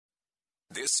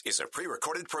This is a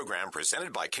pre-recorded program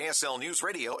presented by KSL News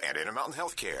Radio and Intermountain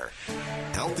Healthcare.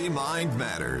 Healthy Mind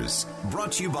Matters,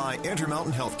 brought to you by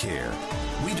Intermountain Healthcare.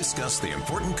 We discuss the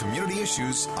important community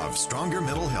issues of stronger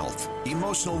mental health,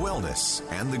 emotional wellness,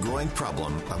 and the growing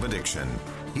problem of addiction.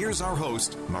 Here's our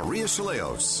host, Maria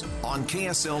Chaleos, on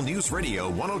KSL News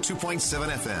Radio 102.7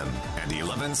 FM and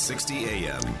 1160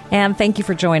 AM. And thank you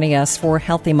for joining us for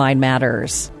Healthy Mind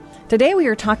Matters. Today we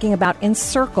are talking about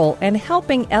Encircle and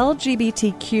helping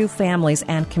LGBTQ families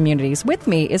and communities. With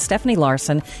me is Stephanie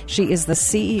Larson. She is the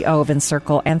CEO of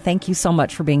Encircle, and thank you so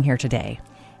much for being here today.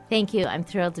 Thank you. I'm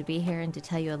thrilled to be here and to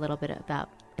tell you a little bit about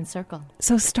Encircle.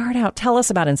 So start out. Tell us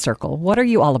about Encircle. What are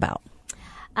you all about?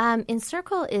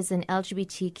 Encircle is an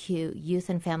LGBTQ youth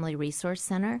and family resource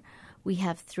center. We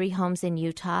have 3 homes in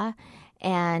Utah,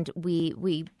 and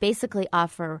we basically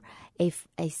offer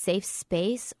a safe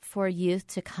space for youth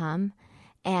to come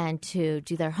and to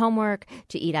do their homework,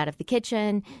 to eat out of the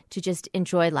kitchen, to just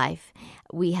enjoy life.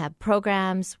 We have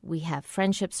programs, we have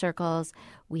friendship circles,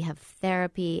 we have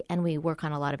therapy, and we work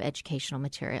on a lot of educational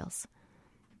materials.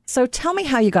 So tell me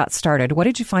how you got started. What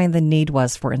did you find the need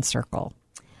was for Encircle?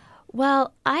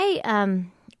 Well, I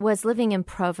was living in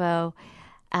Provo.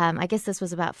 I guess this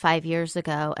was about 5 years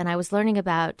ago, and I was learning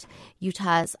about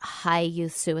Utah's high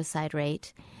youth suicide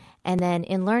rate. And then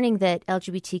in learning that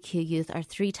LGBTQ youth are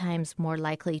 3 times more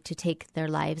likely to take their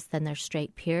lives than their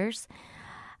straight peers,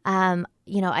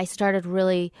 I started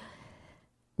really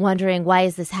wondering, why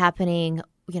is this happening?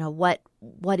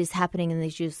 What is happening in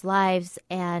these youth's lives?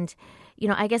 And,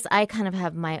 I guess I kind of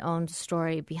have my own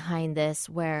story behind this,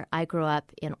 where I grew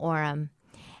up in Orem.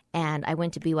 And I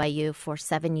went to BYU for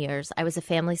 7 years. I was a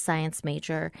family science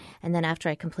major. And then after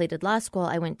I completed law school,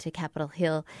 I went to Capitol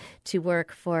Hill to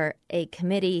work for a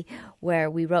committee where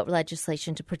we wrote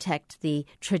legislation to protect the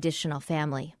traditional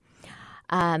family.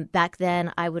 Back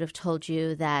then, I would have told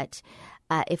you that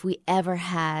if we ever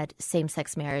had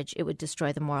same-sex marriage, it would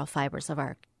destroy the moral fibers of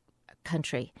our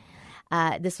country.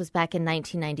 This was back in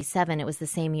 1997. It was the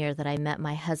same year that I met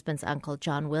my husband's uncle,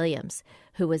 John Williams,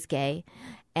 who was gay.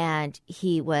 And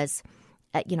he was,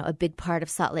 a big part of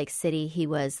Salt Lake City. He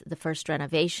was the first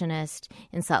renovationist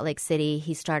in Salt Lake City.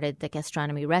 He started the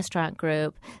Gastronomy Restaurant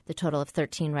Group, the total of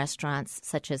 13 restaurants,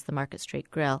 such as the Market Street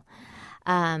Grill.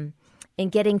 In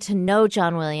getting to know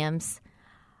John Williams,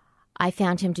 I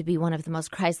found him to be one of the most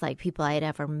Christ-like people I had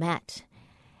ever met.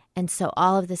 And so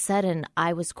all of a sudden,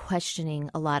 I was questioning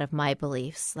a lot of my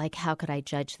beliefs, like how could I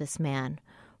judge this man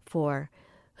for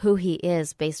who he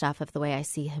is based off of the way I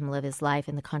see him live his life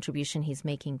and the contribution he's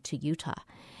making to Utah.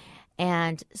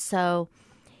 And so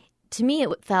to me,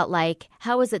 it felt like,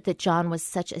 how is it that John was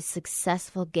such a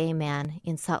successful gay man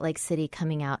in Salt Lake City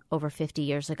coming out over 50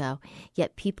 years ago,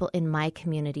 yet people in my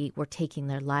community were taking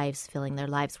their lives, feeling their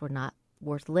lives were not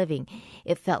worth living?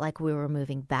 It felt like we were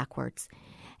moving backwards,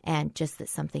 and just that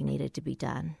something needed to be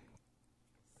done.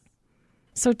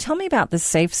 So tell me about the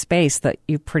safe space that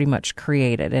you pretty much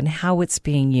created and how it's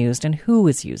being used and who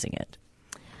is using it.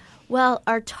 Well,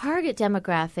 our target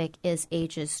demographic is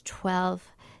ages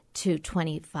 12 to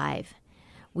 25.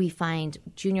 We find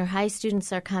junior high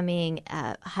students are coming,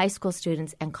 high school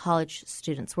students, and college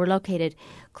students. We're located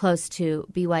close to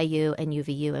BYU and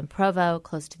UVU in Provo,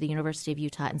 close to the University of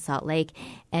Utah in Salt Lake,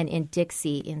 and in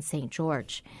Dixie in St.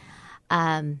 George.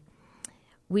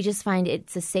 We just find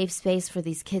it's a safe space for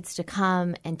these kids to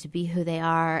come and to be who they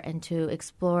are and to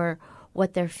explore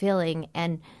what they're feeling.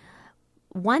 And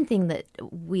one thing that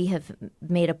we have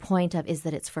made a point of is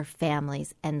that it's for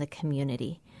families and the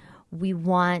community. We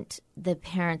want the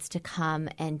parents to come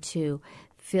and to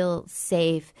feel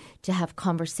safe, to have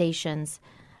conversations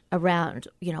around,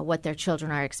 what their children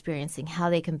are experiencing, how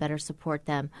they can better support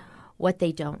them, what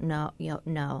they don't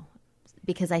know.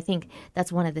 Because I think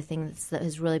that's one of the things that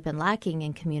has really been lacking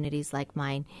in communities like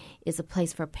mine, is a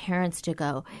place for parents to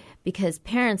go, because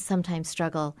parents sometimes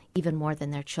struggle even more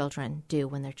than their children do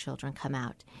when their children come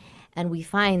out. And we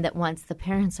find that once the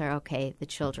parents are okay, the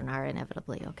children are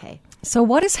inevitably okay. So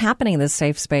what is happening in this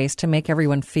safe space to make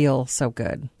everyone feel so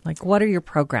good? Like, what are your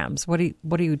programs? What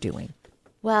are you doing?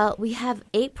 Well, we have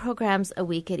 8 programs a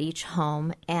week at each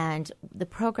home, and the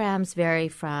programs vary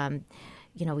from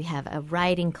we have a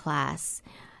writing class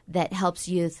that helps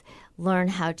youth learn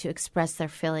how to express their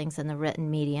feelings in the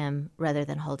written medium rather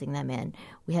than holding them in.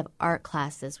 We have art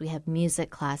classes. We have music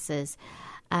classes.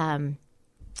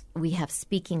 We have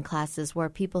speaking classes where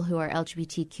people who are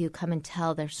LGBTQ come and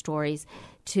tell their stories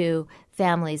to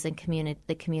families and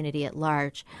the community at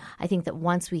large. I think that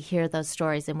once we hear those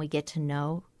stories and we get to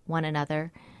know one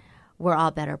another, we're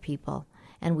all better people,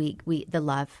 and the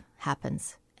love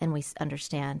happens and we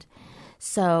understand.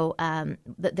 So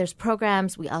there's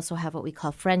programs. We also have what we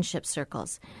call friendship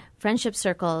circles. Friendship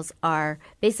circles are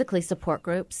basically support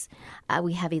groups.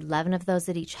 We have 11 of those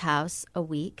at each house a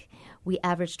week. We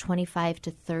average 25 to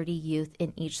 30 youth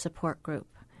in each support group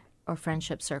or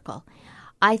friendship circle.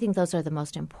 I think those are the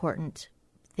most important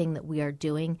thing that we are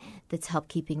doing that's helped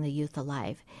keeping the youth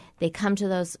alive. They come to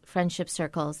those friendship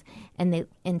circles, and they,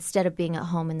 instead of being at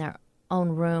home in their own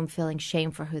room feeling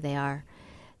shame for who they are,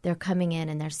 they're coming in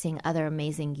and they're seeing other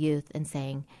amazing youth and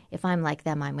saying, if I'm like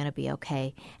them, I'm going to be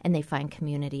okay. And they find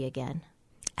community again.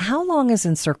 How long has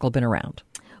Encircle been around?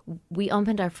 We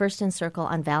opened our first Encircle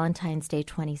on Valentine's Day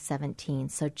 2017,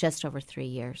 so just over 3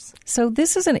 years. So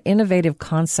this is an innovative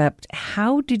concept.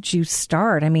 How did you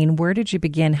start? I mean, where did you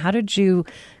begin? How did you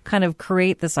kind of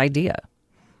create this idea?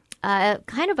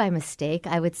 Kind of by mistake,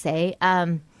 I would say.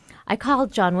 I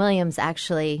called John Williams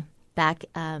actually back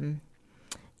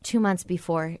 2 months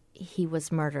before he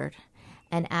was murdered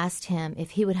and asked him if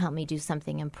he would help me do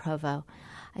something in Provo.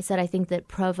 I said, I think that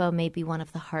Provo may be one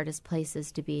of the hardest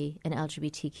places to be an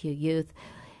LGBTQ youth.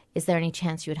 Is there any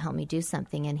chance you would help me do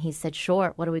something? And he said,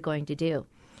 sure, what are we going to do?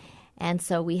 And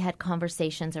so we had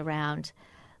conversations around,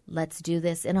 let's do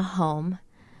this in a home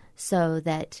so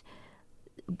that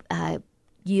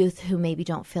youth who maybe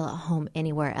don't feel at home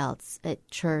anywhere else, at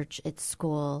church, at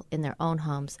school, in their own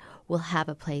homes, will have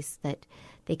a place that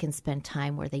they can spend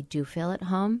time where they do feel at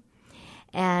home.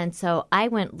 And so I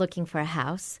went looking for a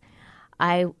house.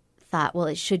 I thought, well,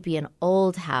 it should be an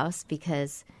old house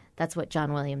because that's what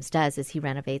John Williams does, is he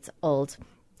renovates old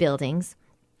buildings.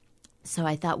 So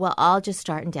I thought, well, I'll just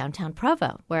start in downtown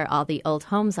Provo, where all the old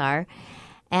homes are.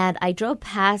 And I drove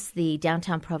past the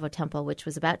downtown Provo temple, which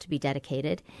was about to be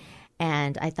dedicated.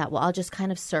 And I thought, well, I'll just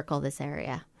kind of circle this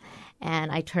area.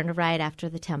 And I turned right after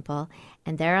the temple.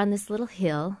 And there on this little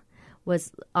hill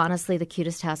was honestly the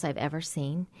cutest house I've ever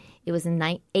seen. It was in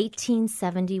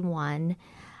 1871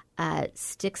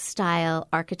 stick-style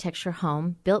architecture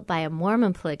home built by a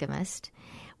Mormon polygamist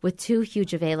with 2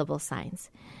 huge available signs.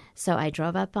 So I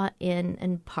drove up in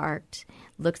and parked,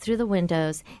 looked through the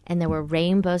windows, and there were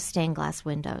rainbow stained glass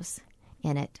windows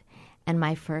in it. And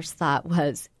my first thought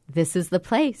was, this is the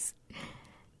place.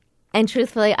 And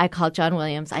truthfully, I called John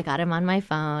Williams. I got him on my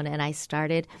phone, and I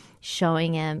started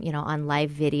showing him, on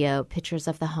live video, pictures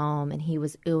of the home, and he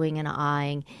was oohing and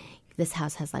aahing. This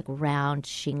house has like round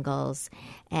shingles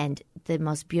and the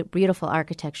most beautiful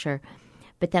architecture.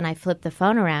 But then I flipped the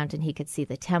phone around and he could see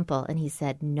the temple, and he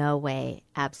said, no way,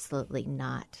 absolutely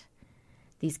not.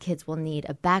 These kids will need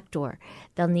a back door.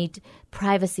 They'll need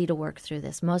privacy to work through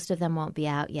this. Most of them won't be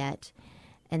out yet.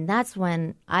 And that's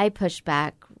when I pushed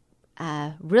back,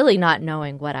 really not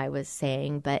knowing what I was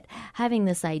saying, but having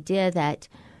this idea that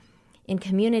in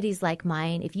communities like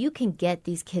mine, if you can get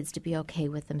these kids to be okay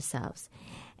with themselves,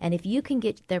 and if you can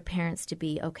get their parents to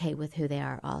be okay with who they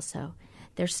are also,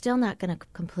 they're still not going to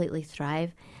completely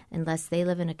thrive unless they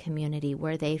live in a community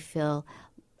where they feel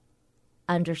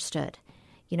understood.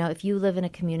 If you live in a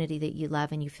community that you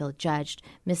love and you feel judged,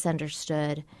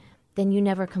 misunderstood, then you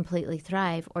never completely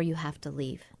thrive, or you have to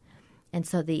leave. And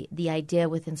so the idea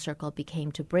with Encircle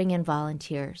became to bring in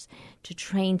volunteers, to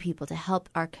train people, to help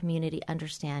our community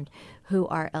understand who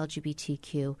our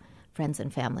LGBTQ friends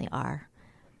and family are,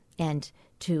 and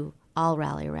to all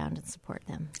rally around and support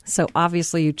them. So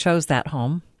obviously you chose that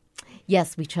home.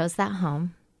 Yes, we chose that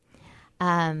home.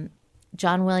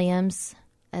 John Williams,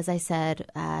 as I said,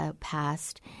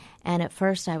 passed. And at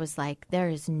first I was like, there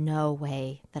is no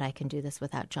way that I can do this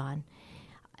without John.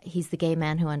 He's the gay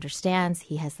man who understands.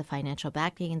 He has the financial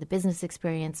backing and the business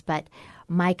experience. But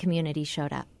my community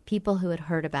showed up. People who had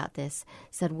heard about this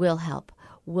said, we'll help.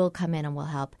 We'll come in and we'll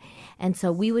help. And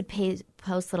so we would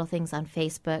post little things on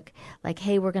Facebook like,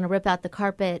 hey, we're going to rip out the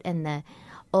carpet and the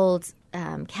old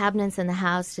cabinets in the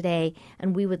house today.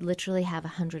 And we would literally have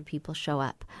 100 people show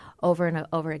up over and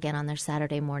over again on their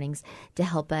Saturday mornings to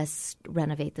help us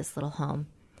renovate this little home.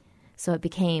 So it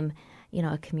became,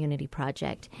 a community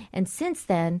project. And since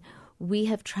then, we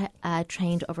have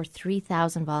trained over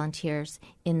 3,000 volunteers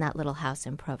in that little house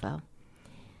in Provo.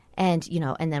 And,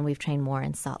 and then we've trained more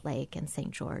in Salt Lake and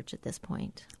St. George at this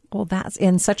point. Well, that's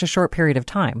in such a short period of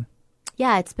time.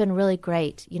 Yeah, it's been really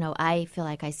great. I feel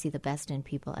like I see the best in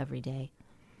people every day.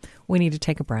 We need to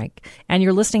take a break. And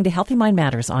you're listening to Healthy Mind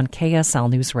Matters on KSL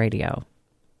News Radio.